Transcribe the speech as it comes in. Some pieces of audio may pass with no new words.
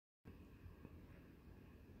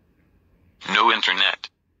no internet.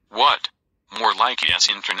 What? More like yes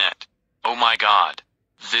internet. Oh my god.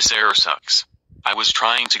 This error sucks. I was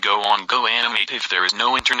trying to go on Go Animate. If there is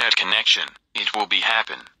no internet connection, it will be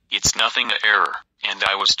happen. It's nothing a error, and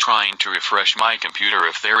I was trying to refresh my computer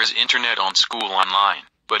if there is internet on School Online,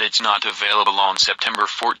 but it's not available on September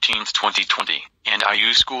 14th, 2020, and I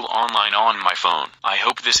use School Online on my phone. I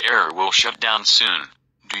hope this error will shut down soon.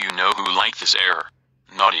 Do you know who liked this error?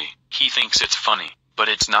 Naughty. He thinks it's funny, but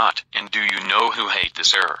it's not. And do you know who hate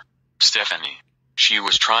this error? Stephanie. She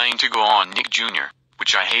was trying to go on Nick Jr.,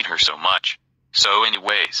 which I hate her so much. So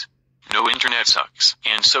anyways, no internet sucks,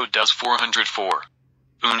 and so does 404.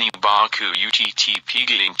 Unibaku UTTP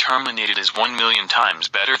getting terminated is 1,000,000 times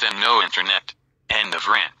better than no internet. End of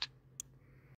rant.